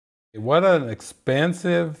What an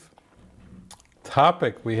expansive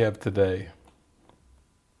topic we have today.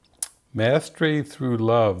 Mastery through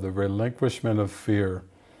love, the relinquishment of fear.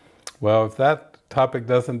 Well, if that topic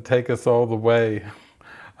doesn't take us all the way,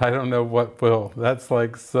 I don't know what will. That's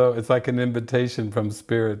like it's like an invitation from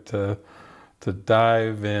Spirit to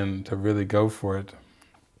dive in, to really go for it.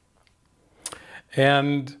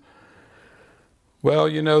 And, well,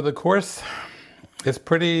 the Course is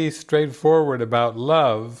pretty straightforward about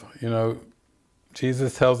love.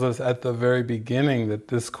 Jesus tells us at the very beginning that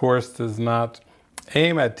this Course does not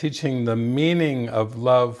aim at teaching the meaning of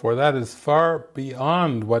love, for that is far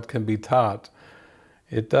beyond what can be taught.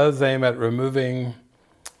 It does aim at removing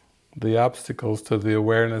the obstacles to the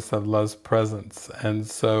awareness of love's presence. And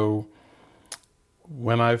so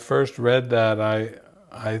when I first read that,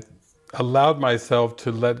 I allowed myself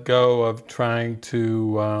to let go of trying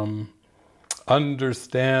to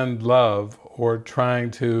understand love, or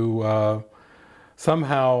trying to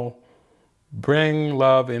somehow bring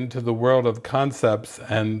love into the world of concepts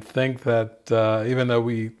and think that even though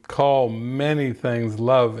we call many things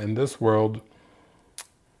love in this world,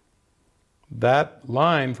 that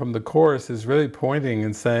line from the Course is really pointing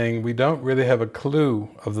and saying we don't really have a clue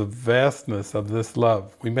of the vastness of this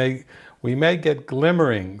love. We may get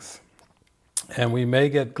glimmerings and we may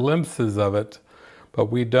get glimpses of it, but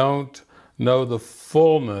we don't know the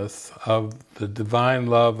fullness of the divine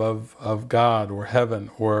love of God or heaven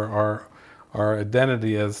or our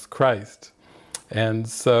identity as Christ. And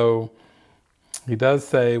so he does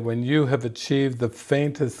say, when you have achieved the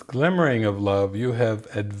faintest glimmering of love, you have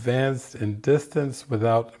advanced in distance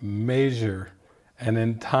without measure and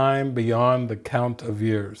in time beyond the count of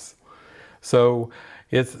years. So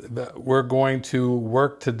we're going to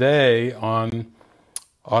work today on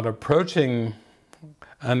approaching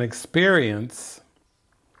an experience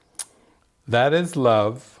that is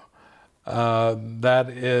love, that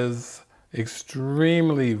is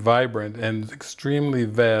extremely vibrant and extremely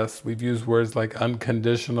vast. We've used words like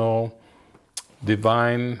unconditional,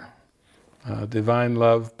 divine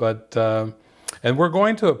love, and we're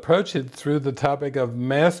going to approach it through the topic of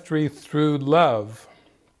mastery through love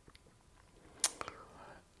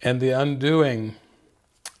and the undoing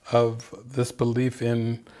of this belief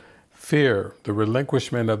in fear, the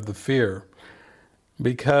relinquishment of the fear.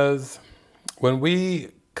 Because when we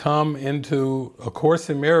come into A Course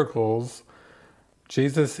in Miracles,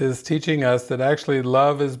 Jesus is teaching us that actually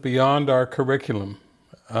love is beyond our curriculum.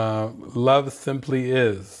 Love simply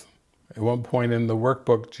is. At one point in the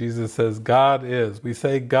workbook, Jesus says, God is. We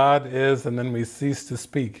say God is, and then we cease to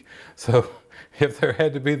speak. So if there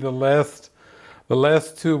had to be the last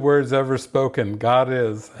two words ever spoken, God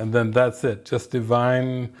is, and then that's it, just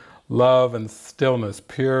divine love and stillness,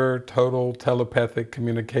 pure, total telepathic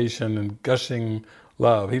communication and gushing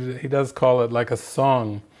love. He does call it like a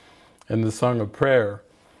song in the Song of Prayer.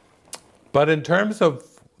 But in terms of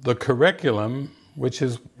the curriculum, which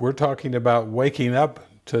is, we're talking about waking up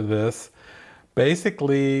to this,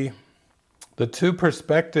 basically the two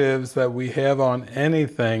perspectives that we have on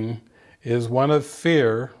anything is one of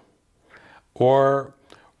fear, or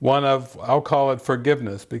one of, I'll call it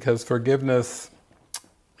forgiveness, because forgiveness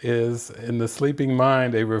is, in the sleeping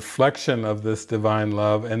mind, a reflection of this divine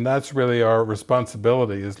love, and that's really our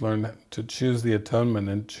responsibility, is learn to choose the atonement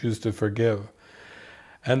and choose to forgive.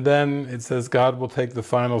 And then it says God will take the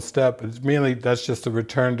final step. It's mainly, that's just a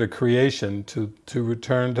return to creation, to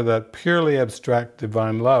return to that purely abstract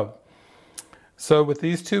divine love. So with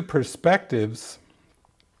these two perspectives,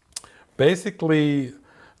 basically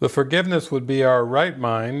the forgiveness would be our right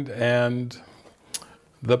mind, and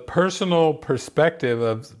the personal perspective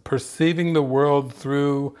of perceiving the world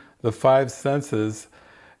through the five senses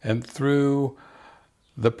and through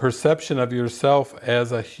the perception of yourself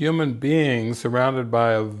as a human being surrounded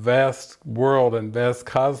by a vast world and vast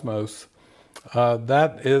cosmos,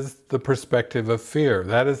 that is the perspective of fear.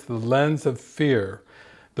 That is the lens of fear.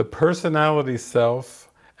 The personality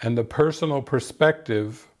self and the personal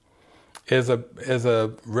perspective is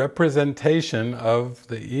a representation of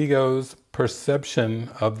the ego's perception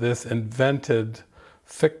of this invented,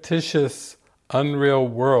 fictitious, unreal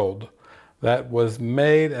world that was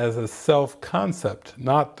made as a self-concept,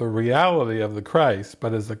 not the reality of the Christ,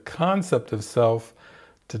 but as a concept of self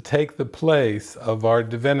to take the place of our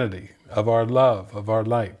divinity, of our love, of our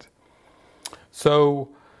light.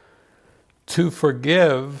 So, to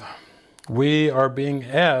forgive, we are being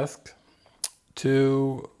asked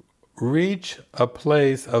to reach a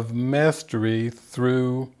place of mastery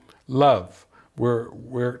through love.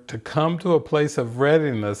 We're to come to a place of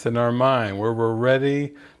readiness in our mind, where we're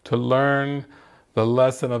ready to learn the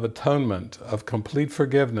lesson of atonement, of complete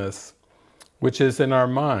forgiveness, which is in our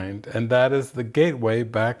mind, and that is the gateway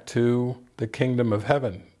back to the kingdom of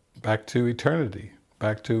heaven, back to eternity,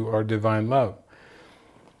 back to our divine love.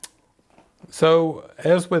 So,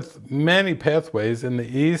 as with many pathways in the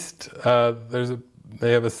East,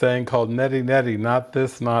 they have a saying called neti neti, not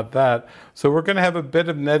this, not that. So we're going to have a bit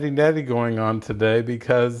of neti neti going on today,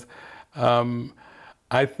 because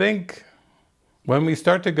I think when we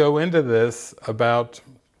start to go into this about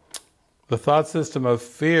the thought system of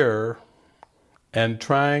fear and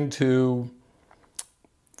trying to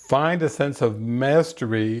find a sense of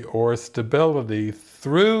mastery or stability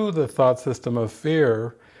through the thought system of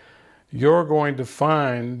fear, you're going to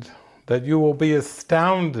find that you will be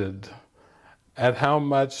astounded at how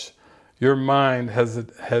much your mind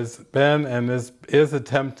has been and is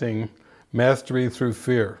attempting mastery through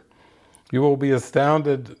fear. You will be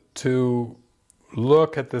astounded to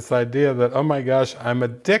look at this idea that, oh my gosh, I'm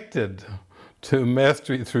addicted to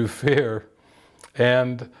mastery through fear,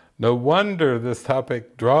 and no wonder this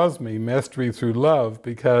topic draws me, mastery through love,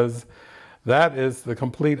 because that is the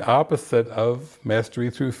complete opposite of mastery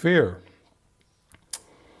through fear.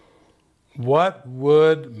 What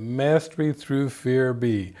would mastery through fear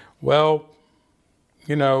be? Well,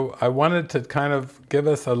 you know, I wanted to kind of give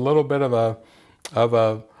us a little bit of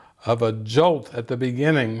a jolt at the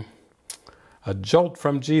beginning, a jolt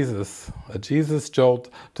from Jesus, a Jesus jolt,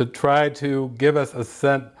 to try to give us a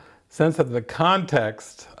sense of the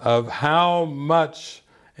context of how much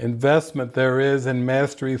investment there is in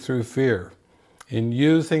mastery through fear, in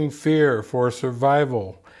using fear for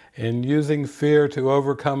survival, in using fear to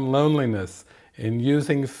overcome loneliness, in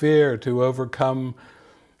using fear to overcome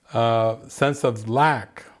sense of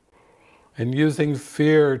lack, in using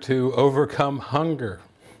fear to overcome hunger,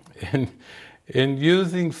 in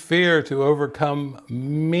using fear to overcome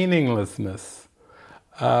meaninglessness.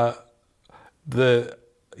 The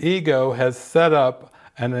ego has set up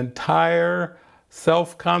an entire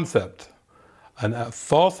self-concept, a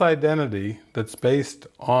false identity that's based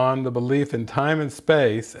on the belief in time and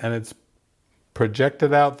space, and it's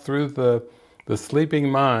projected out through the sleeping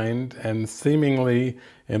mind and seemingly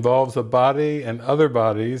involves a body and other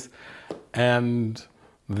bodies and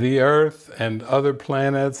the earth and other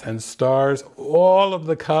planets and stars. All of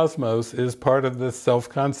the cosmos is part of this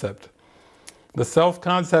self-concept. The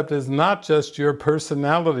self-concept is not just your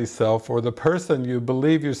personality self or the person you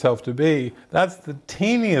believe yourself to be. That's the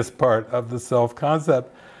teeniest part of the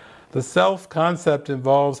self-concept. The self-concept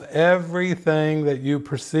involves everything that you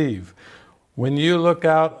perceive. When you look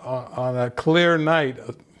out on a clear night,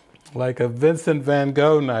 like a Vincent van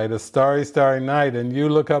Gogh night, a starry, starry night, and you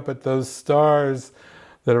look up at those stars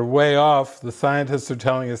that are way off, the scientists are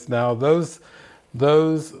telling us now, those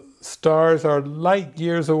stars are light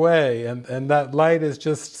years away, and that light is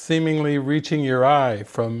just seemingly reaching your eye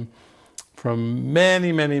from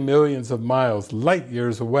many, many millions of miles, light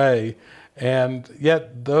years away. And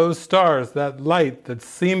yet those stars, that light that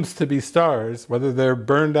seems to be stars, whether they're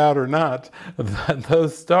burned out or not,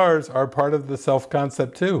 those stars are part of the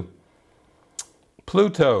self-concept too.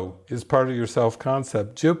 Pluto is part of your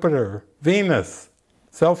self-concept. Jupiter, Venus,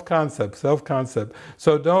 self-concept, self-concept.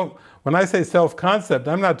 So when I say self-concept,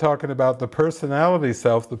 I'm not talking about the personality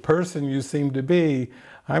self, the person you seem to be.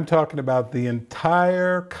 I'm talking about the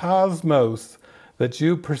entire cosmos that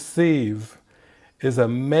you perceive is a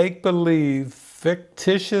make-believe,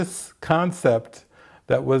 fictitious concept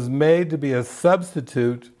that was made to be a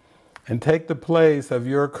substitute and take the place of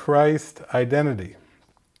your Christ identity.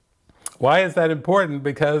 Why is that important?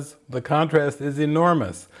 Because the contrast is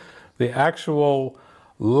enormous. The actual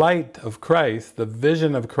light of Christ, the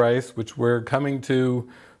vision of Christ, which we're coming to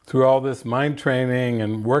through all this mind training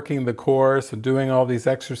and working the course and doing all these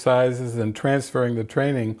exercises and transferring the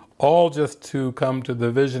training, all just to come to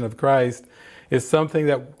the vision of Christ, is something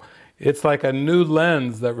that, it's like a new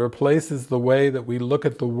lens that replaces the way that we look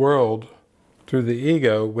at the world through the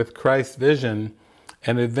ego with Christ's vision,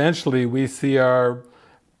 and eventually we see our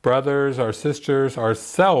brothers, our sisters,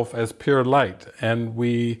 ourself as pure light, and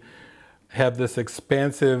we have this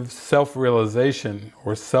expansive self-realization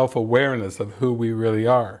or self-awareness of who we really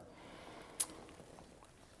are.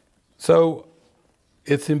 So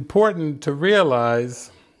it's important to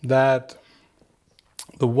realize that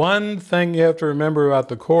the one thing you have to remember about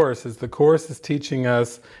the Course is teaching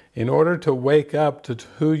us, in order to wake up to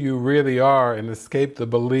who you really are and escape the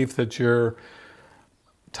belief that you're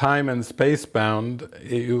time and space bound,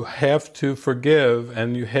 you have to forgive,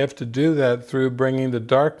 and you have to do that through bringing the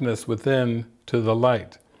darkness within to the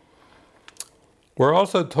light. We're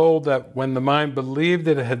also told that when the mind believed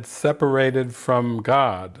it had separated from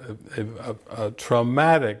God, a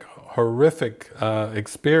traumatic, horrific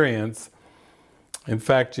experience, in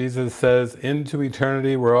fact, Jesus says, into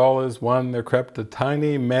eternity where all is one, there crept a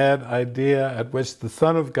tiny, mad idea at which the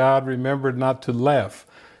Son of God remembered not to laugh.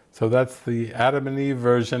 So that's the Adam and Eve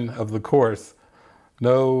version of the Course.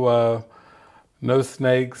 No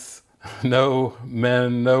snakes, no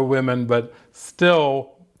men, no women, but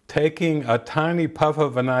still taking a tiny puff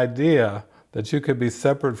of an idea that you could be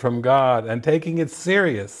separate from God and taking it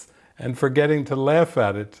serious and forgetting to laugh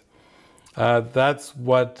at it. That's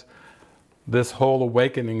what this whole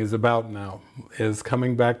awakening is about now, is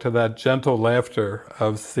coming back to that gentle laughter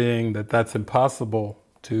of seeing that that's impossible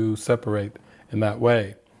to separate in that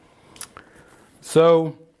way.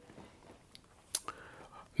 So,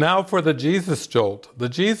 now for the Jesus jolt. The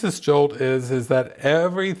Jesus jolt is that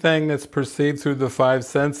everything that's perceived through the five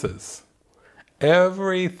senses,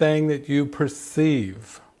 everything that you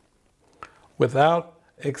perceive, without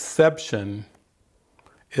exception,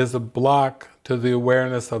 is a block to the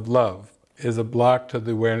awareness of love, is a block to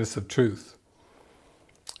the awareness of truth.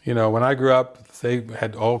 You know, when I grew up, they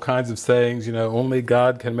had all kinds of sayings, you know, only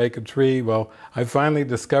God can make a tree. Well, I finally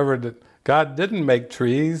discovered that God didn't make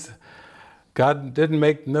trees. God didn't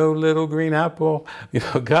make no little green apple. You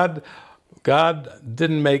know, God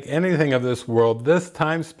didn't make anything of this world. This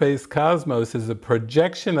time-space cosmos is a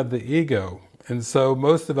projection of the ego. And so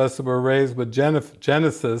most of us were raised with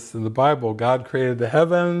Genesis in the Bible. God created the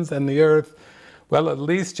heavens and the earth. Well, at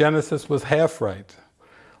least Genesis was half right.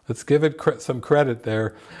 Let's give it some credit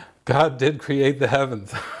there. God did create the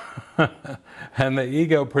heavens. And the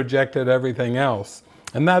ego projected everything else.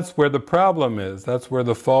 And that's where the problem is. That's where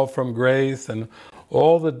the fall from grace and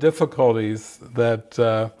all the difficulties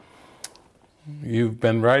that you've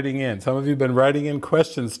been writing in. Some of you have been writing in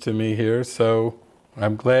questions to me here, so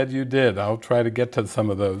I'm glad you did. I'll try to get to some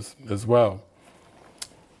of those as well.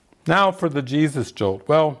 Now for the Jesus jolt.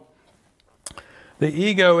 Well, the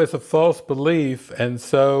ego is a false belief, and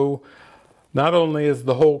so not only is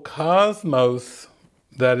the whole cosmos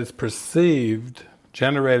that is perceived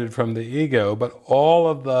generated from the ego, but all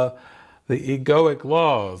of the egoic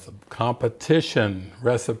laws, competition,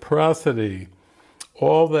 reciprocity,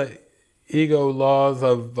 all the ego laws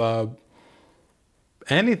of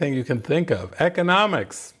anything you can think of.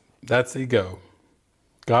 Economics, that's ego.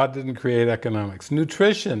 God didn't create economics.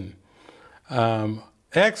 Nutrition,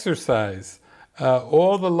 exercise,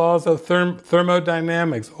 all the laws of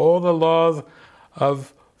thermodynamics, all the laws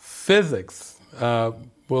of physics.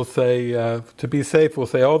 We'll say, to be safe, we'll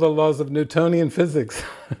say all the laws of Newtonian physics.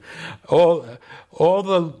 all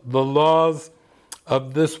the laws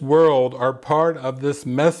of this world are part of this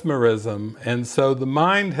mesmerism, and so the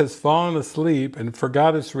mind has fallen asleep and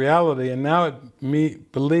forgot its reality, and now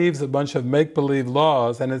it believes a bunch of make-believe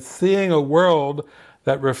laws, and it's seeing a world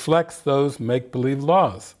that reflects those make-believe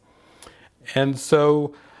laws. And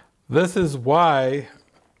so this is why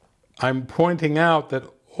I'm pointing out that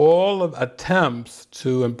all of attempts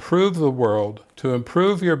to improve the world, to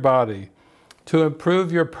improve your body, to improve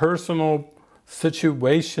your personal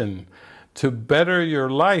situation, to better your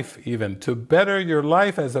life even, to better your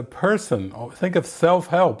life as a person. Think of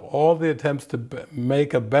self-help, all the attempts to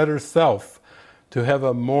make a better self, to have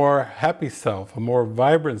a more happy self, a more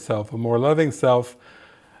vibrant self, a more loving self,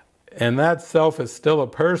 and that self is still a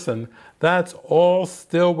person. That's all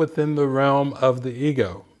still within the realm of the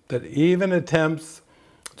ego. That even attempts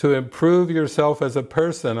to improve yourself as a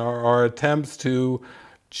person are attempts to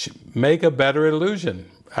make a better illusion.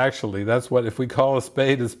 Actually, that's what, if we call a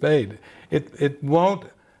spade, it won't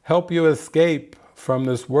help you escape from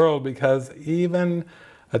this world, because even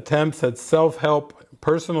attempts at self-help,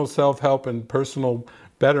 personal self-help and personal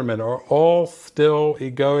betterment are all still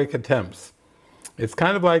egoic attempts. It's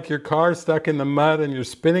kind of like your car stuck in the mud and you're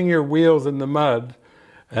spinning your wheels in the mud,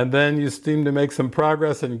 and then you seem to make some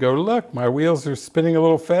progress and you go, look, my wheels are spinning a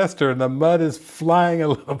little faster and the mud is flying a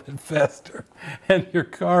little bit faster, and your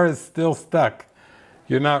car is still stuck.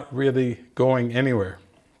 You're not really going anywhere.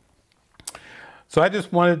 So I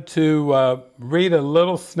just wanted to read a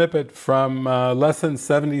little snippet from Lesson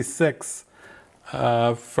 76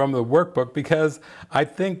 from the workbook, because I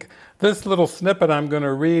think this little snippet I'm going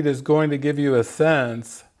to read is going to give you a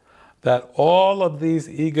sense that all of these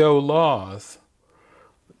ego laws,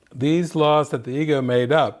 these laws that the ego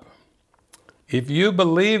made up, if you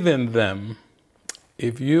believe in them,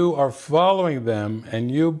 if you are following them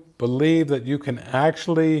and you believe that you can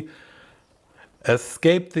actually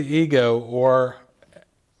escape the ego or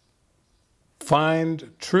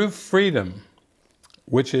find true freedom,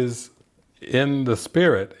 which is in the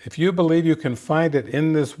spirit, if you believe you can find it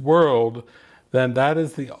in this world, then that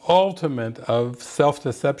is the ultimate of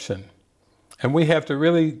self-deception. And we have to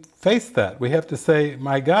really face that. We have to say,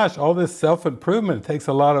 my gosh, all this self-improvement takes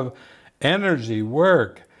a lot of energy,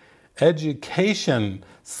 work, education,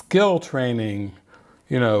 skill training,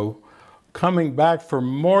 coming back for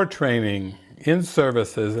more training, in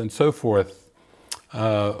services and so forth.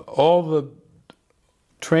 All the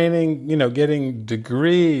training, getting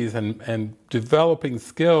degrees and developing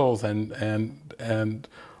skills and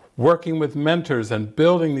working with mentors and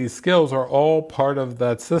building these skills are all part of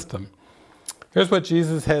that system. Here's what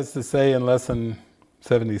Jesus has to say in Lesson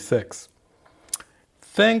 76.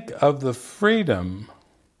 Think of the freedom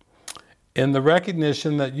in the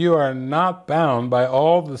recognition that you are not bound by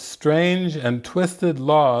all the strange and twisted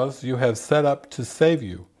laws you have set up to save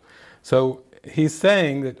you. So he's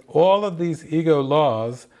saying that all of these ego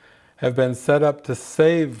laws have been set up to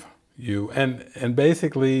save you, and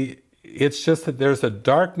basically it's just that there's a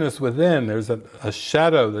darkness within, there's a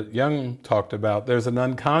shadow that Jung talked about, there's an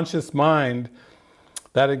unconscious mind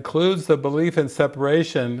that includes the belief in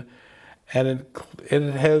separation, and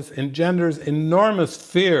it engenders enormous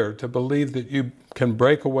fear to believe that you can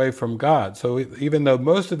break away from God. So even though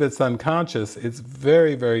most of it's unconscious, it's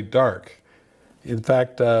very, very dark. In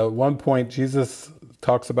fact, one point Jesus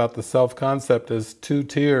talks about the self-concept as two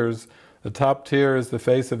tiers. The top tier is the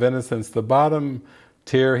face of innocence. The bottom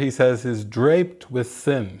tier, he says, is draped with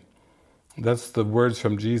sin. That's the words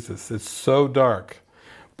from Jesus. It's so dark.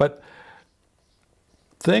 But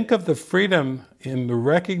think of the freedom in the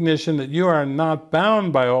recognition that you are not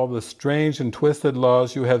bound by all the strange and twisted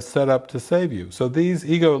laws you have set up to save you. So these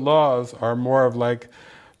ego laws are more of like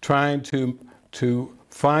trying to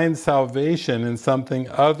find salvation in something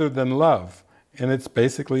other than love. And it's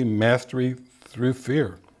basically mastery through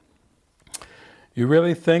fear. You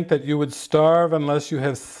really think that you would starve unless you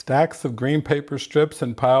have stacks of green paper strips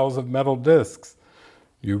and piles of metal discs.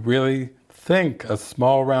 You really think a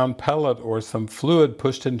small round pellet or some fluid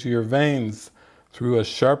pushed into your veins through a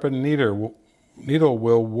sharpened needle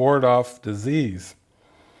will ward off disease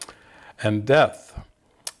and death.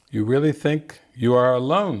 You really think you are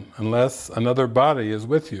alone unless another body is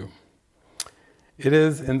with you. It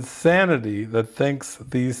is insanity that thinks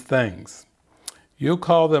these things. You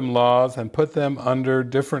call them laws and put them under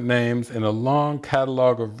different names in a long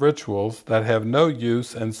catalog of rituals that have no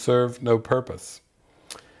use and serve no purpose.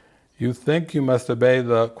 You think you must obey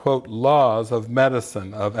the, quote, laws of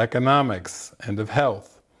medicine, of economics, and of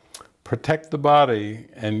health. Protect the body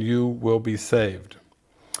and you will be saved.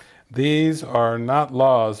 These are not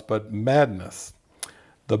laws but madness.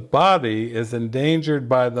 The body is endangered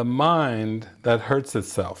by the mind that hurts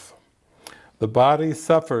itself. The body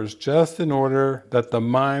suffers just in order that the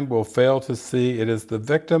mind will fail to see it is the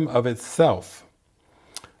victim of itself.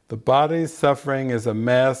 The body's suffering is a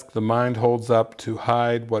mask the mind holds up to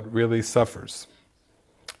hide what really suffers.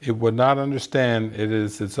 It would not understand it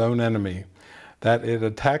is its own enemy, that it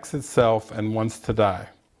attacks itself and wants to die.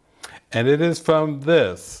 And it is from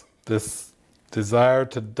this desire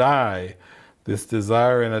to die, this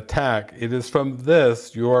desire and attack, it is from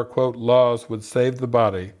this your, quote, laws would save the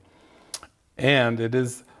body. And it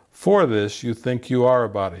is for this you think you are a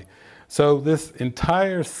body. So this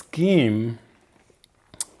entire scheme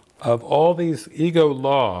of all these ego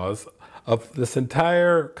laws, of this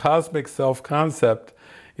entire cosmic self-concept,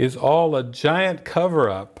 is all a giant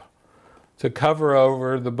cover-up to cover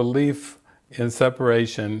over the belief in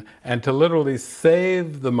separation and to literally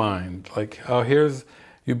save the mind. Like, oh, here's,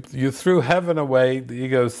 you threw heaven away, the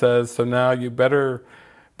ego says, so now you better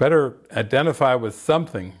identify with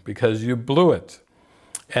something because you blew it.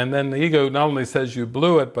 And then the ego not only says you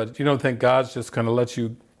blew it, but you don't think God's just going to let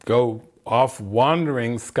you go off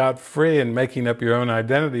wandering scot-free and making up your own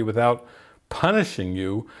identity without punishing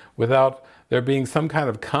you, without there being some kind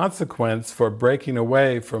of consequence for breaking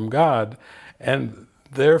away from God. And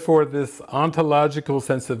therefore this ontological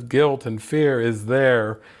sense of guilt and fear is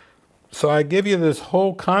there. So I give you this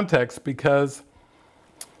whole context because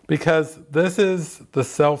this is the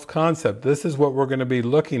self-concept. This is what we're going to be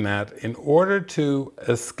looking at in order to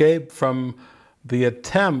escape from the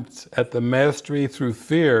attempt at the mastery through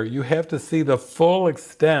fear. You have to see the full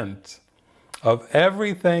extent of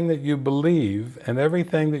everything that you believe and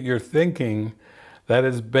everything that you're thinking that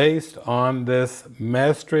is based on this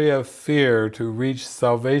mastery of fear to reach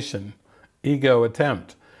salvation, ego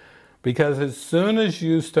attempt. Because as soon as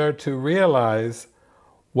you start to realize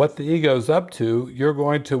what the ego's up to, you're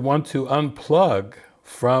going to want to unplug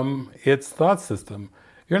from its thought system.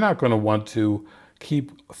 You're not going to want to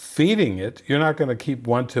keep feeding it. You're not going to keep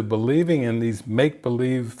want to believing in these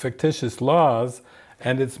make-believe fictitious laws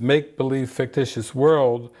and its make-believe fictitious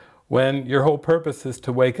world when your whole purpose is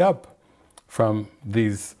to wake up from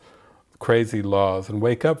these crazy laws and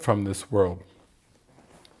wake up from this world.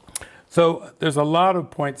 So there's a lot of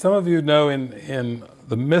points. Some of you know in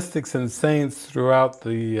the mystics and saints throughout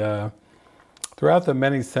the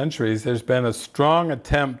many centuries, there's been a strong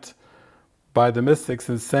attempt by the mystics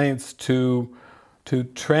and saints to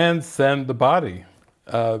transcend the body.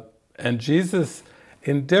 And Jesus,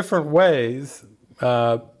 in different ways,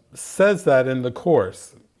 says that in the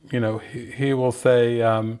Course. You know, he will say,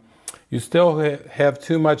 you still have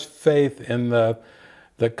too much faith in the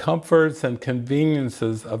comforts and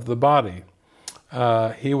conveniences of the body.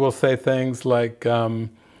 He will say things like,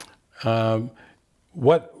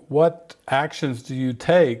 what actions do you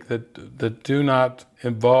take that do not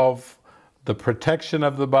involve the protection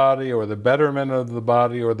of the body or the betterment of the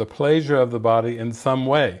body or the pleasure of the body in some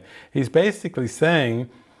way? He's basically saying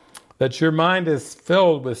that your mind is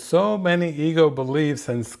filled with so many ego beliefs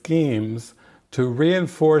and schemes to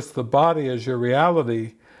reinforce the body as your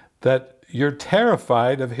reality that you're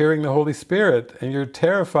terrified of hearing the Holy Spirit, and you're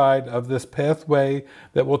terrified of this pathway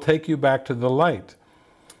that will take you back to the light.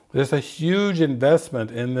 There's a huge investment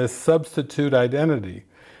in this substitute identity.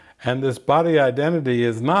 And this body identity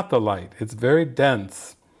is not the light. It's very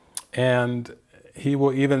dense. And he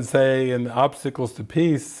will even say in Obstacles to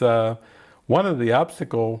Peace, the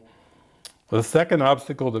second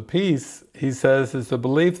obstacle to peace, he says, is the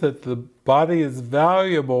belief that the body is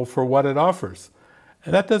valuable for what it offers.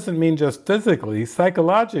 And that doesn't mean just physically,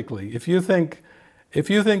 psychologically. If you think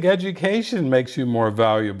education makes you more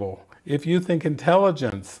valuable, if you think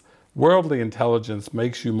intelligence, worldly intelligence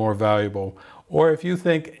makes you more valuable, or if you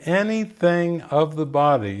think anything of the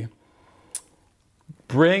body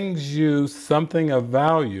brings you something of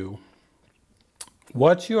value,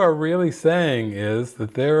 what you are really saying is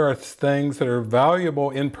that there are things that are valuable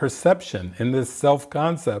in perception, in this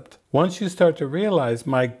self-concept. Once you start to realize,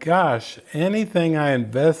 my gosh, anything I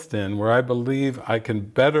invest in where I believe I can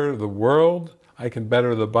better the world, I can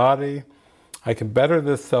better the body, I can better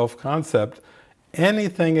this self-concept,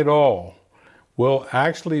 anything at all will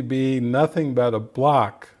actually be nothing but a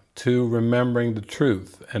block to remembering the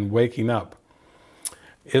truth and waking up.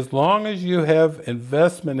 As long as you have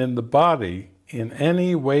investment in the body in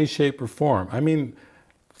any way, shape, or form, I mean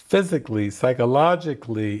physically,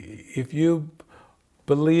 psychologically, if you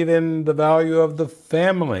believe in the value of the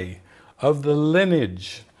family, of the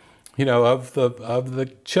lineage, you know, of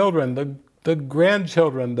the children, the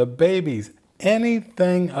grandchildren, the babies,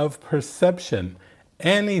 anything of perception,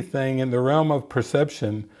 anything in the realm of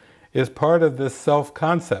perception is part of this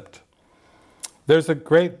self-concept. There's a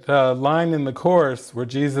great line in the Course where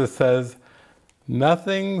Jesus says,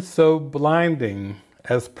 nothing so blinding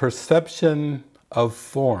as perception of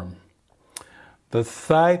form. The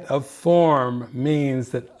sight of form means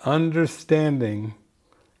that understanding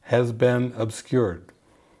has been obscured.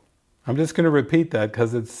 I'm just going to repeat that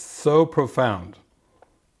because it's so profound.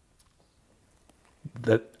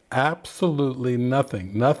 That absolutely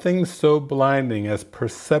nothing so blinding as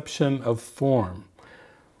perception of form.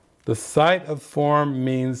 The sight of form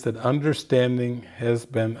means that understanding has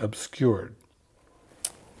been obscured.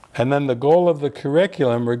 And then the goal of the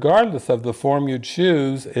curriculum, regardless of the form you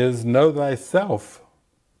choose, is know thyself.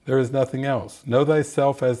 There is nothing else. Know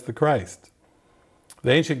thyself as the Christ.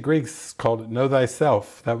 The ancient Greeks called it know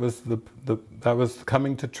thyself. That was that was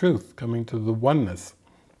coming to truth, coming to the oneness.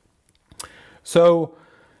 So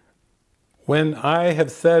when I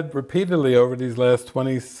have said repeatedly over these last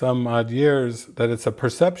 20-some odd years that it's a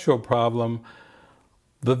perceptual problem,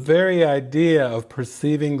 the very idea of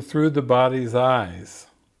perceiving through the body's eyes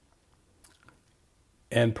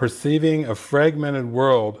and perceiving a fragmented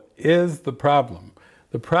world is the problem.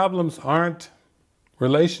 The problems aren't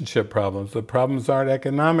relationship problems. The problems aren't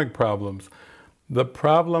economic problems. The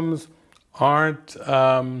problems aren't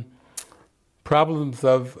problems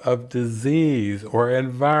of disease or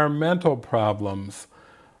environmental problems.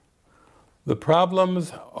 The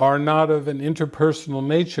problems are not of an interpersonal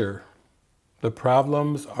nature. The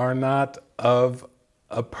problems are not of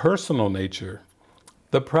a personal nature.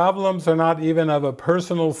 The problems are not even of a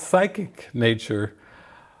personal psychic nature.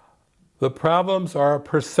 The problems are a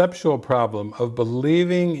perceptual problem of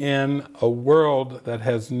believing in a world that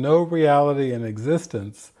has no reality in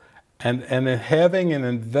existence and having an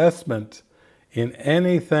investment in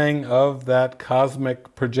anything of that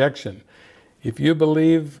cosmic projection. If you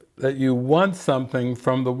believe that you want something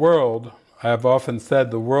from the world, I've often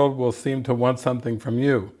said the world will seem to want something from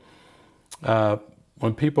you.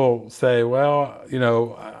 when people say, well, you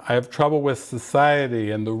know, I have trouble with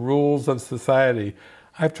society and the rules of society.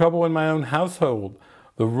 I have trouble in my own household,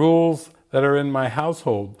 the rules that are in my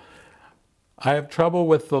household. I have trouble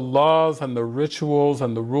with the laws and the rituals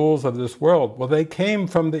and the rules of this world. Well, they came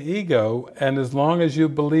from the ego, and as long as you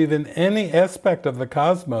believe in any aspect of the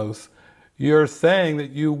cosmos, you're saying that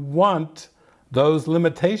you want those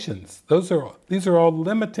limitations. These are all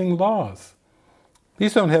limiting laws.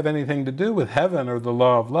 These don't have anything to do with heaven or the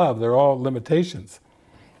law of love. They're all limitations.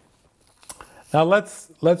 Now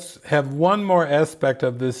let's have one more aspect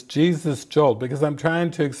of this Jesus jolt, because I'm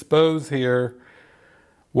trying to expose here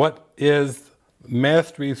what is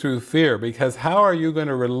mastery through fear. Because how are you going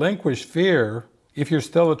to relinquish fear if you're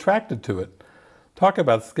still attracted to it? Talk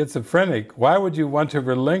about schizophrenic. Why would you want to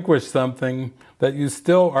relinquish something that you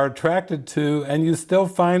still are attracted to and you still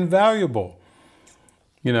find valuable?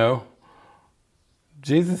 You know,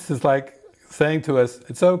 Jesus is like saying to us,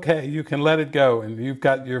 it's okay, you can let it go. And you've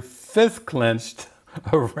got your fist clenched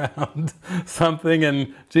around something,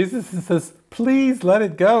 and Jesus says, please let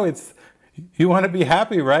it go. You want to be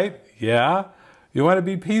happy, right? Yeah. You want to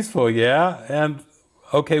be peaceful, yeah. And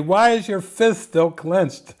okay, why is your fist still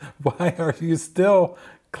clenched? Why are you still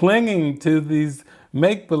clinging to these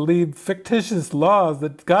make-believe fictitious laws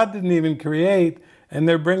that God didn't even create, and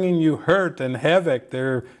they're bringing you hurt and havoc?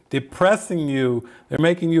 They're depressing you. They're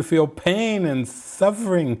making you feel pain and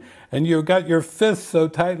suffering, and you've got your fist so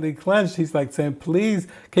tightly clenched. He's like saying, please,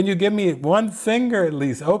 can you give me one finger at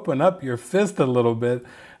least? Open up your fist a little bit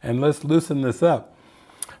and let's loosen this up.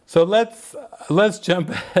 So let's jump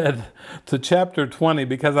ahead to chapter 20,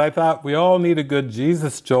 because I thought we all need a good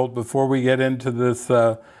Jesus jolt before we get into this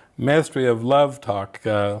mastery of love talk.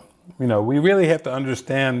 You know, we really have to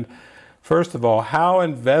understand, first of all, how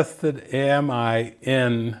invested am I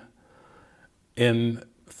in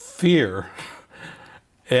fear?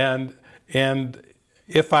 And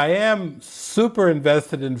if I am super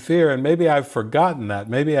invested in fear, and maybe I've forgotten that,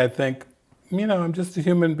 maybe I think, you know, I'm just a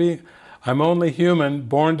human being. I'm only human,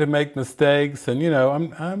 born to make mistakes, and you know,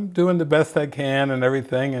 I'm doing the best I can and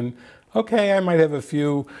everything, and okay, I might have a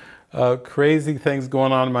few crazy things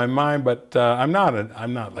going on in my mind, but I'm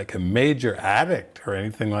not like a major addict or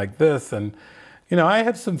anything like this. And you know, I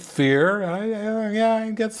have some fear.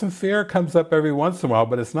 I get some fear, comes up every once in a while,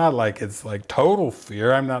 but it's not like it's like total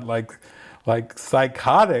fear. I'm not like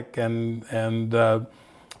psychotic and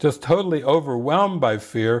just totally overwhelmed by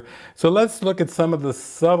fear. So let's look at some of the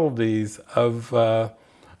subtleties of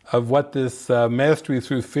what this mastery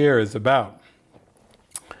through fear is about.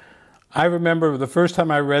 I remember the first time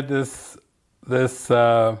I read this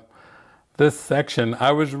section,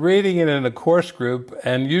 I was reading it in a course group,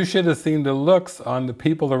 and you should have seen the looks on the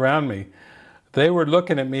people around me. They were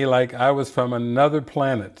looking at me like I was from another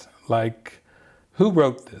planet, like, who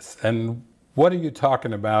wrote this? And what are you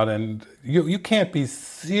talking about? And you can't be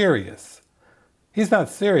serious. He's not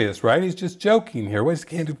serious, right? He's just joking here. What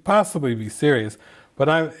can't he possibly be serious? But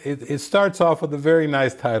it starts off with a very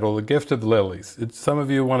nice title, The Gift of Lilies. Some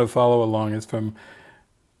of you want to follow along. It's from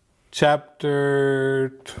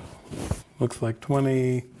chapter, looks like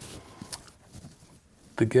 20,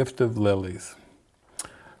 The Gift of Lilies.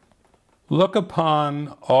 Look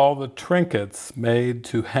upon all the trinkets made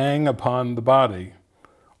to hang upon the body,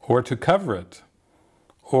 or to cover it,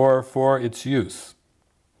 or for its use.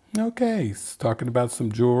 Okay, he's talking about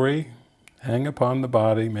some jewelry, hang upon the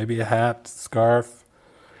body, maybe a hat, scarf,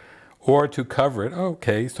 or to cover it.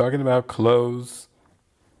 Okay, he's talking about clothes,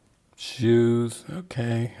 shoes.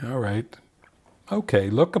 Okay, all right. Okay,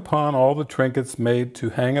 look upon all the trinkets made to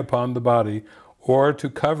hang upon the body, or to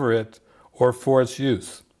cover it, or for its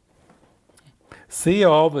use. See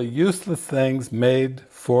all the useless things made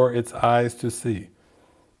for its eyes to see.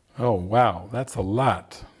 Oh wow, that's a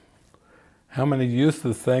lot. How many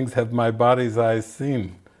useless things have my body's eyes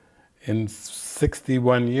seen in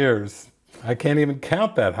 61 years? I can't even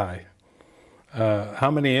count that high.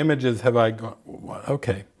 How many images have I got?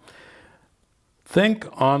 Okay. Think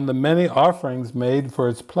on the many offerings made for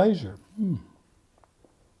its pleasure.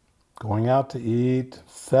 Going out to eat,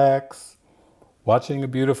 sex, watching a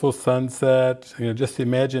beautiful sunset. You know, just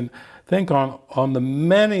imagine, think on the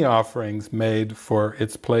many offerings made for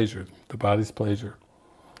its pleasure, the body's pleasure.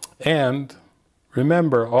 And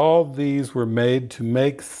remember, all these were made to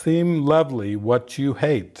make seem lovely what you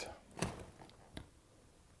hate.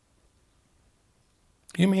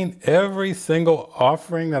 You mean every single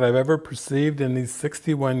offering that I've ever perceived in these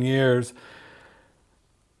 61 years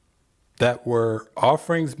that were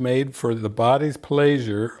offerings made for the body's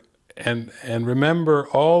pleasure, and remember,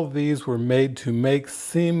 all these were made to make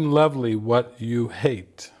seem lovely what you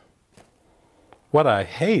hate. What I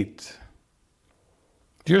hate?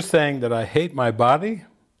 You're saying that I hate my body?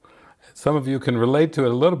 Some of you can relate to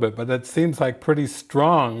it a little bit, but that seems like pretty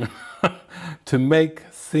strong to make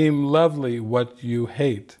seem lovely what you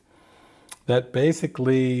hate. That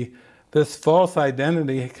basically this false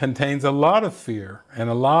identity contains a lot of fear and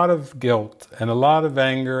a lot of guilt and a lot of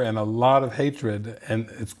anger and a lot of hatred, and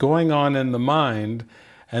it's going on in the mind,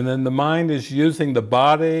 and then the mind is using the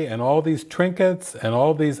body and all these trinkets and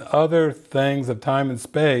all these other things of time and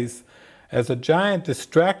space as a giant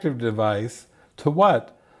distractive device to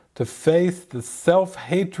what? To face the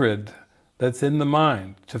self-hatred that's in the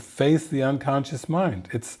mind, to face the unconscious mind.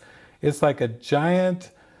 It's like a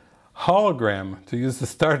giant hologram, to use the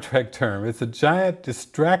Star Trek term. It's a giant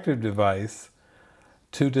distractive device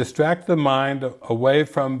to distract the mind away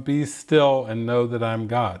from be still and know that I'm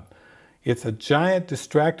God. It's a giant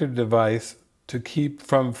distractive device to keep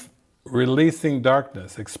from releasing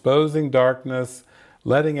darkness, exposing darkness,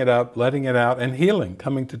 letting it up, letting it out, and healing,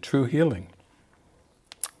 coming to true healing.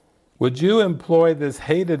 Would you employ this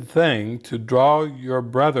hated thing to draw your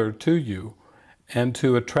brother to you and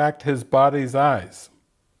to attract his body's eyes?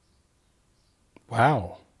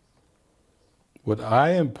 Wow. Would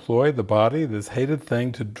I employ the body, this hated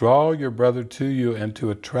thing, to draw your brother to you and to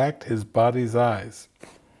attract his body's eyes?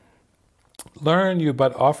 Learn you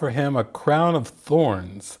but offer him a crown of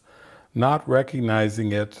thorns, not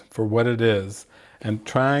recognizing it for what it is, and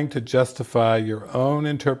trying to justify your own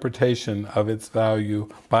interpretation of its value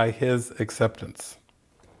by his acceptance.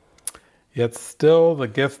 Yet still the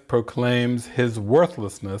gift proclaims his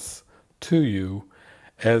worthlessness to you,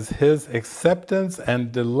 as his acceptance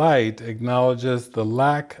and delight acknowledges the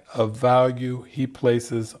lack of value he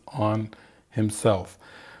places on himself.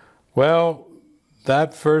 Well,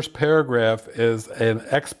 that first paragraph is an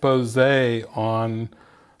expose on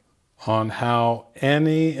how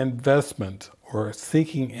any investment or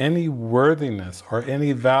seeking any worthiness or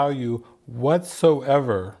any value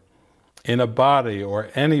whatsoever in a body or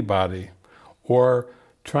anybody, or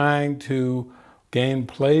trying to gain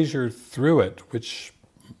pleasure through it, which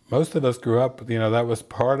most of us grew up, that was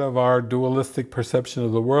part of our dualistic perception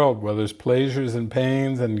of the world, where there's pleasures and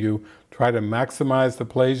pains and you try to maximize the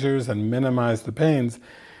pleasures and minimize the pains.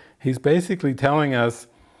 He's basically telling us,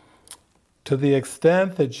 to the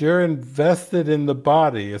extent that you're invested in the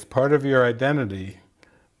body as part of your identity,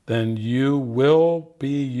 then you will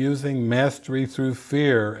be using mastery through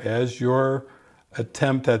fear as your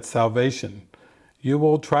attempt at salvation. You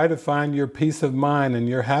will try to find your peace of mind and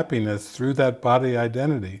your happiness through that body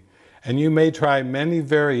identity. And you may try many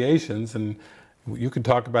variations, and you could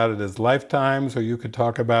talk about it as lifetimes, or you could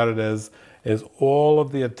talk about it as all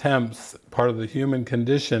of the attempts, part of the human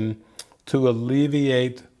condition, to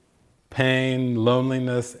alleviate pain,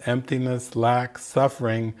 loneliness, emptiness, lack,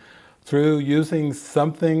 suffering, through using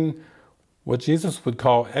something what Jesus would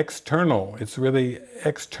call external. It's really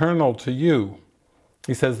external to you.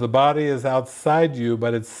 He says the body is outside you,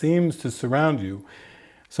 but it seems to surround you.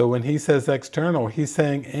 So when he says external, he's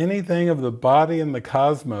saying anything of the body and the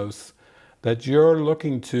cosmos that you're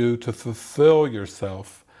looking to fulfill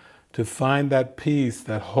yourself, to find that peace,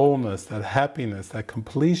 that wholeness, that happiness, that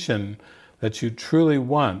completion that you truly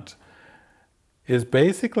want, is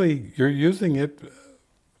basically, you're using it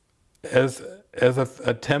as an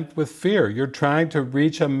attempt with fear. You're trying to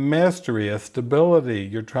reach a mastery, a stability.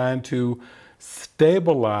 You're trying to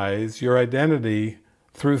stabilize your identity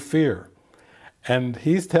through fear. And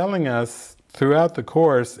he's telling us throughout the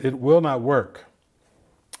Course, it will not work.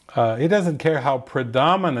 He doesn't care how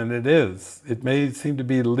predominant it is. It may seem to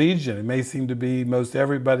be legion. It may seem to be most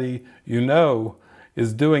everybody you know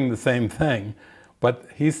is doing the same thing. But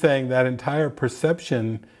he's saying that entire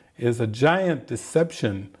perception is a giant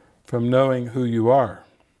deception from knowing who you are.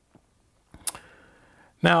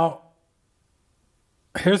 Now,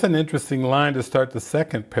 here's an interesting line to start the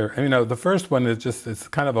second paragraph. The first one is it's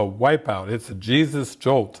kind of a wipeout. It's a Jesus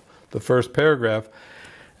jolt, the first paragraph.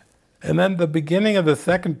 And then the beginning of the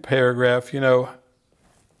second paragraph,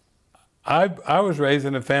 I was raised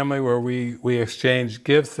in a family where we exchanged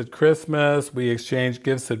gifts at Christmas, we exchanged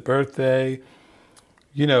gifts at birthday.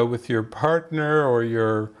 With your partner or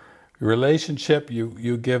your relationship,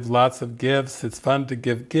 you give lots of gifts. It's fun to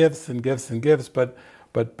give gifts and gifts and gifts, but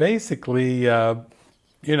basically, all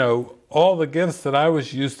the gifts that I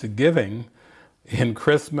was used to giving in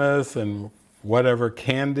Christmas and whatever,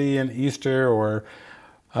 candy and Easter, or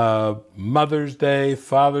Mother's Day,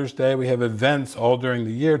 Father's Day, we have events all during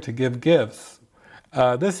the year to give gifts.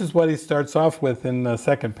 This is what he starts off with in the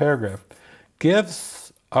second paragraph. Gifts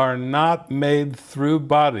are not made through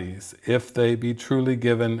bodies if they be truly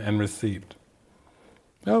given and received.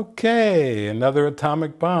 Okay, another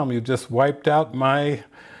atomic bomb. You just wiped out my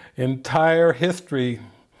entire history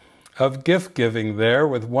of gift giving there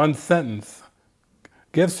with one sentence.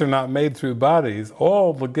 Gifts are not made through bodies.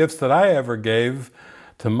 All the gifts that I ever gave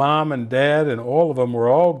to mom and dad, and all of them were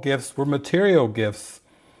all gifts, were material gifts.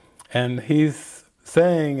 And he's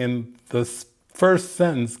saying in the first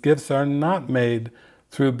sentence, gifts are not made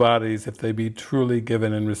through bodies if they be truly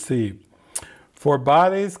given and received. For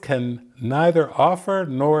bodies can neither offer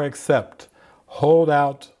nor accept, hold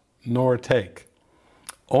out nor take.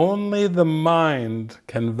 Only the mind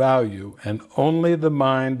can value, and only the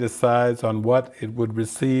mind decides on what it would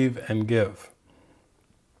receive and give.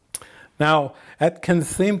 Now, that can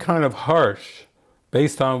seem kind of harsh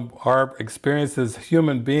based on our experiences as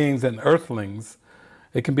human beings and earthlings.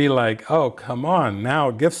 It can be like, oh, come on, now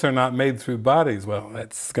gifts are not made through bodies. Well,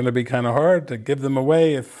 it's going to be kind of hard to give them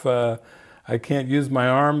away if I can't use my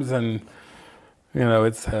arms, and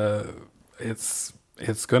it's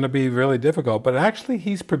going to be really difficult. But actually,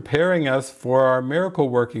 he's preparing us for our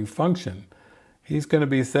miracle-working function. He's going to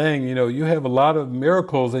be saying, you have a lot of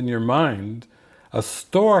miracles in your mind, a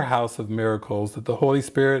storehouse of miracles that the Holy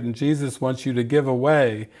Spirit and Jesus wants you to give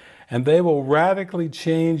away, and they will radically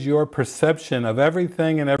change your perception of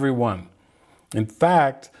everything and everyone. In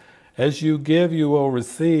fact, as you give, you will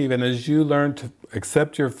receive, and as you learn to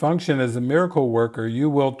accept your function as a miracle worker, you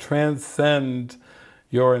will transcend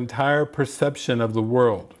your entire perception of the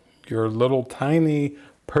world. Your little tiny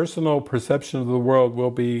personal perception of the world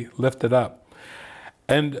will be lifted up.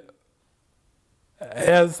 And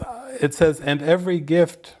as it says, and every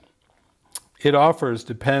gift it offers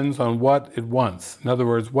depends on what it wants. In other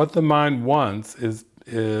words, what the mind wants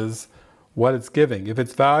is what it's giving. If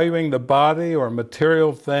it's valuing the body or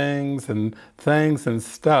material things and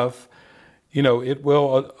stuff, it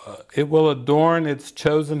will adorn its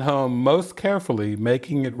chosen home most carefully,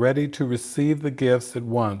 making it ready to receive the gifts it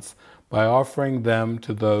wants by offering them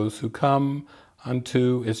to those who come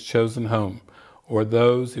unto its chosen home, or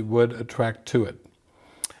those it would attract to it.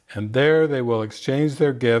 And there they will exchange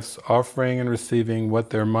their gifts, offering and receiving what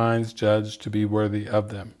their minds judge to be worthy of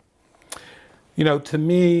them. To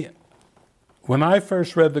me, when I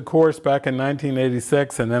first read the Course back in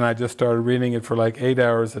 1986, and then I just started reading it for like 8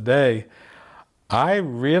 hours a day, I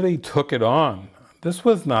really took it on. This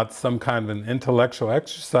was not some kind of an intellectual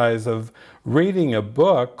exercise of reading a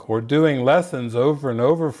book or doing lessons over and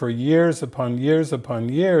over for years upon years upon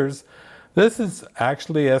years. This is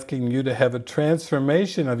actually asking you to have a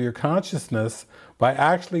transformation of your consciousness by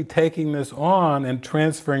actually taking this on and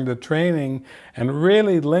transferring the training and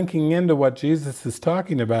really linking into what Jesus is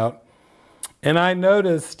talking about. And I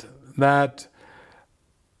noticed that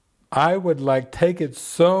I would take it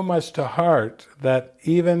so much to heart that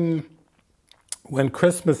even when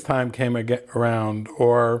Christmas time came around,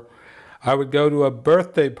 or I would go to a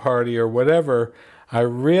birthday party or whatever, I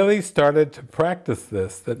really started to practice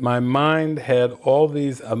this, that my mind had all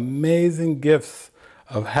these amazing gifts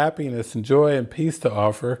of happiness and joy and peace to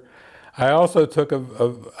offer. I also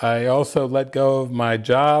let go of my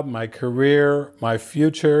job, my career, my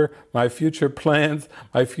future plans,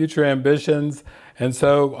 my future ambitions. And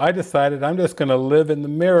so I decided I'm just going to live in the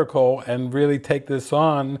miracle and really take this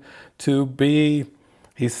on to be,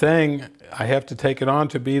 he's saying, I have to take it on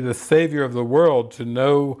to be the savior of the world, to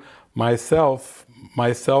know myself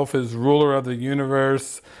is ruler of the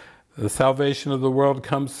universe, the salvation of the world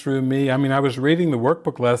comes through me. I mean, I was reading the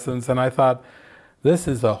workbook lessons and I thought, this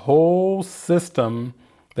is a whole system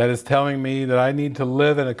that is telling me that I need to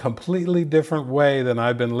live in a completely different way than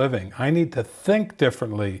I've been living. I need to think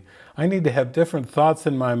differently. I need to have different thoughts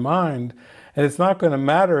in my mind. And it's not going to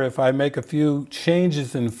matter if I make a few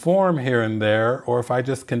changes in form here and there, or if I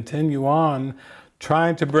just continue on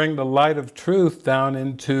trying to bring the light of truth down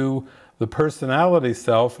into the personality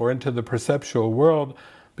self or into the perceptual world,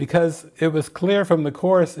 because it was clear from the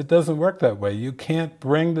Course it doesn't work that way. You can't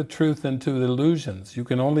bring the truth into the illusions. You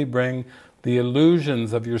can only bring the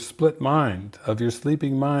illusions of your split mind, of your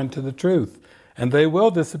sleeping mind, to the truth, and they will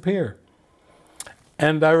disappear.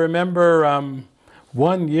 And I remember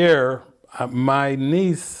one year, my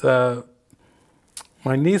niece was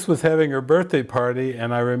having her birthday party,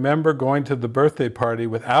 and I remember going to the birthday party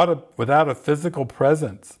without a physical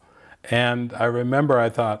presence. And I remember I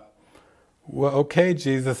thought, well, okay,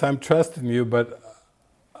 Jesus, I'm trusting you, but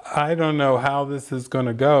I don't know how this is going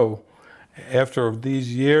to go after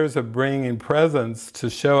these years of bringing presence to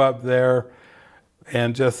show up there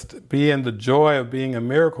and just be in the joy of being a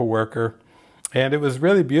miracle worker. And it was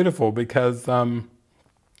really beautiful because I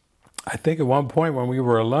think at one point when we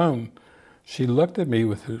were alone, she looked at me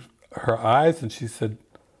with her eyes and she said,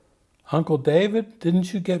 Uncle David,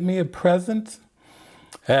 didn't you get me a present?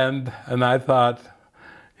 And I thought,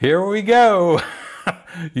 here we go.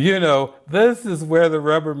 You know, this is where the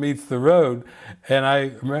rubber meets the road. And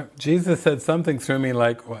I remember Jesus said something through me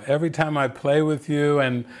like, well, every time I play with you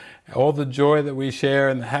and all the joy that we share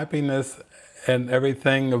and the happiness and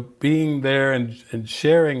everything of being there and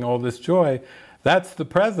sharing all this joy, that's the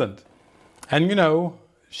present. And you know,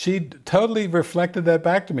 she totally reflected that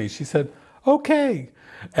back to me. She said, okay.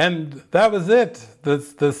 And that was it.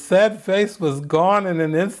 The sad face was gone in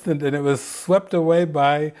an instant, and it was swept away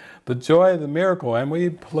by the joy of the miracle. And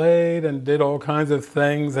we played and did all kinds of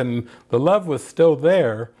things, and the love was still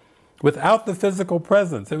there without the physical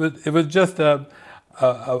presence. It was just a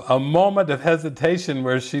moment of hesitation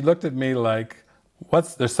where she looked at me like,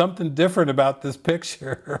 there's something different about this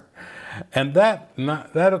picture. And that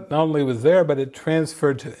not only was there, but it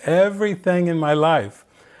transferred to everything in my life.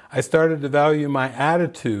 I started to value my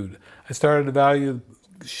attitude. I started to value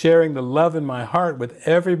sharing the love in my heart with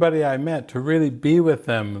everybody I met, to really be with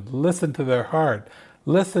them, listen to their heart,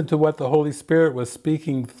 listen to what the Holy Spirit was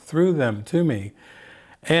speaking through them to me.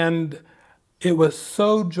 And it was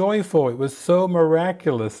so joyful, it was so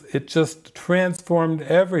miraculous, it just transformed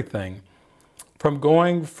everything. From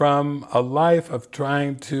going from a life of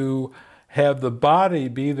trying to have the body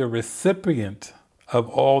be the recipient of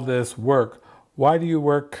all this work. Why do you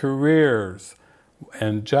work careers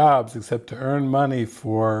and jobs except to earn money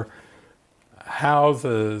for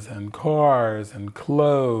houses and cars and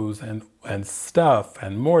clothes and stuff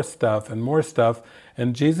and more stuff and more stuff?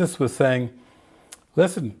 And Jesus was saying,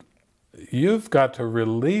 listen, you've got to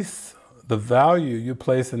release the value you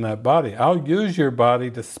place in that body. I'll use your body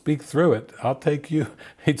to speak through it. I'll take you.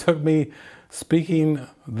 He took me speaking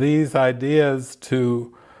these ideas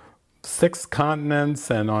to 6 continents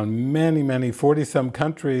and on many, 40-some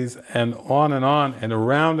countries and on and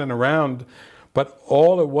around. But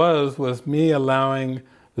all it was me allowing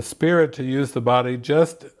the Spirit to use the body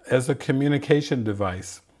just as a communication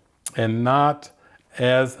device and not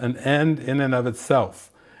as an end in and of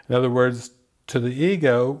itself. In other words, to the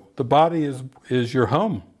ego, the body is your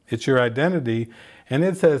home. It's your identity. And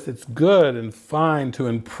it says it's good and fine to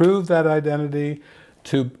improve that identity,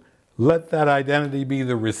 to let that identity be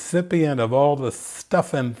the recipient of all the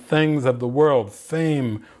stuff and things of the world,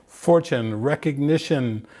 fame, fortune,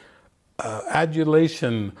 recognition,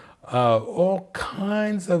 adulation, all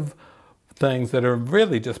kinds of things that are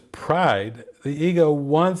really just pride. The ego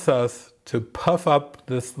wants us to puff up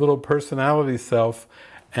this little personality self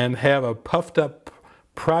and have a puffed up,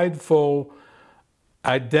 prideful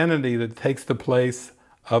identity that takes the place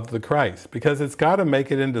of the Christ, because it's got to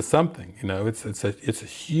make it into something. You know, it's a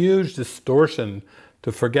huge distortion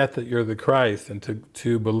to forget that you're the Christ and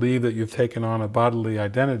to believe that you've taken on a bodily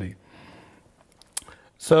identity.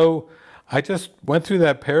 So I just went through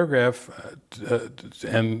that paragraph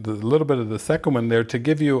and a little bit of the second one there to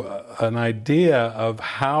give you an idea of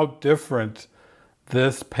how different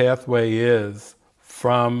this pathway is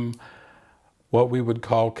from what we would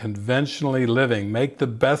call conventionally living. Make the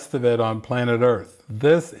best of it on planet Earth.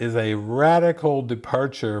 This is a radical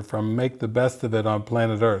departure from make the best of it on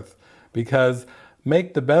planet Earth, because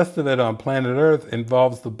make the best of it on planet Earth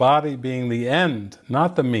involves the body being the end,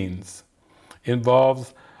 not the means.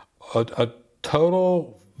 Involves a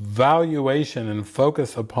total valuation and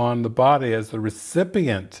focus upon the body as the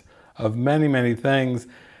recipient of many things.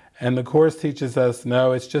 And the Course teaches us,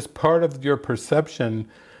 no, it's just part of your perception.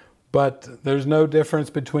 But there's no difference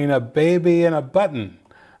between a baby and a button.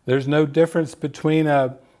 There's no difference between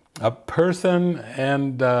a person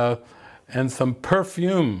and some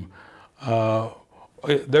perfume.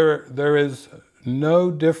 There is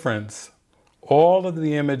no difference. All of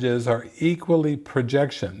the images are equally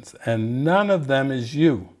projections, and none of them is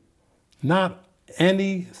you. Not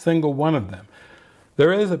any single one of them.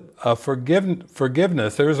 There is a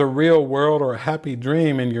forgiveness. There is a real world or a happy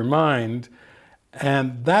dream in your mind.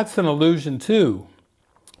 And that's an illusion too.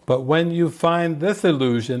 But when you find this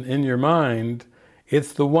illusion in your mind,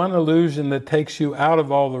 it's the one illusion that takes you out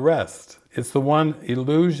of all the rest. It's the one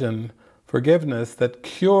illusion, forgiveness, that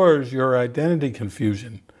cures your identity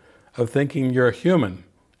confusion of thinking you're human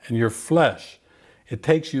and you're flesh. It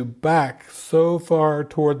takes you back so far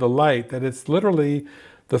toward the light that it's literally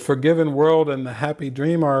the forgiven world and the happy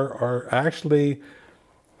dream are actually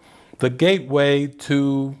the gateway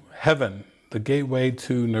to heaven, the gateway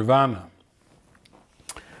to nirvana.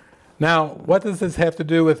 Now, what does this have to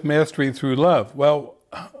do with mastery through love? Well,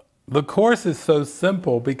 the Course is so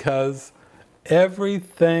simple because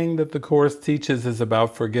everything that the Course teaches is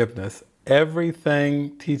about forgiveness.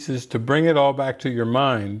 Everything teaches to bring it all back to your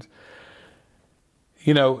mind.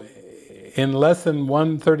 You know, In lesson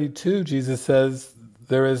 132, Jesus says,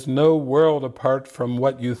 there is no world apart from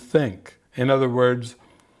what you think. In other words,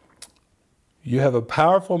 you have a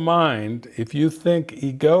powerful mind. If you think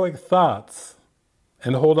egoic thoughts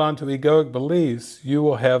and hold on to egoic beliefs, you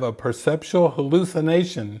will have a perceptual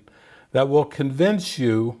hallucination that will convince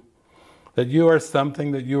you that you are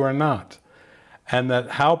something that you are not. And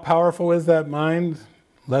that how powerful is that mind?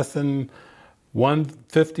 Lesson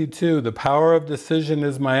 152, the power of decision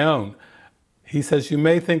is my own. He says, you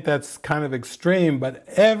may think that's kind of extreme, but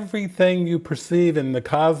everything you perceive in the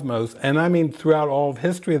cosmos, and I mean throughout all of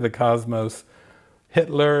history of the cosmos,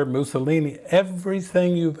 Hitler, Mussolini,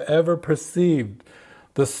 everything you've ever perceived,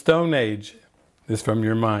 the Stone Age is from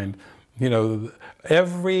your mind. You know,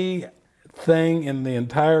 everything in the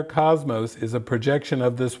entire cosmos is a projection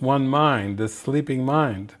of this one mind, this sleeping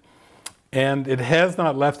mind. And it has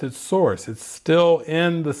not left its source. It's still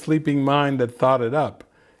in the sleeping mind that thought it up.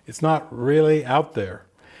 It's not really out there.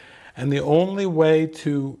 And the only way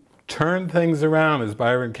to turn things around, as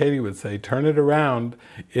Byron Katie would say, turn it around,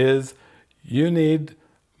 is you need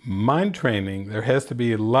mind training. There has to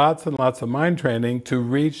be lots and lots of mind training to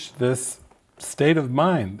reach this state of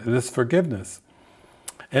mind, this forgiveness.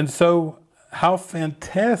 And so, how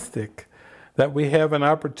fantastic that we have an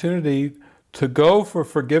opportunity to go for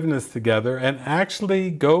forgiveness together and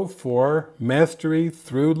actually go for mastery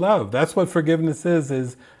through love. That's what forgiveness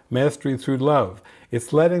is mastery through love.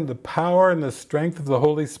 It's letting the power and the strength of the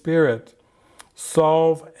Holy Spirit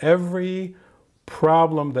solve every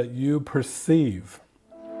problem that you perceive.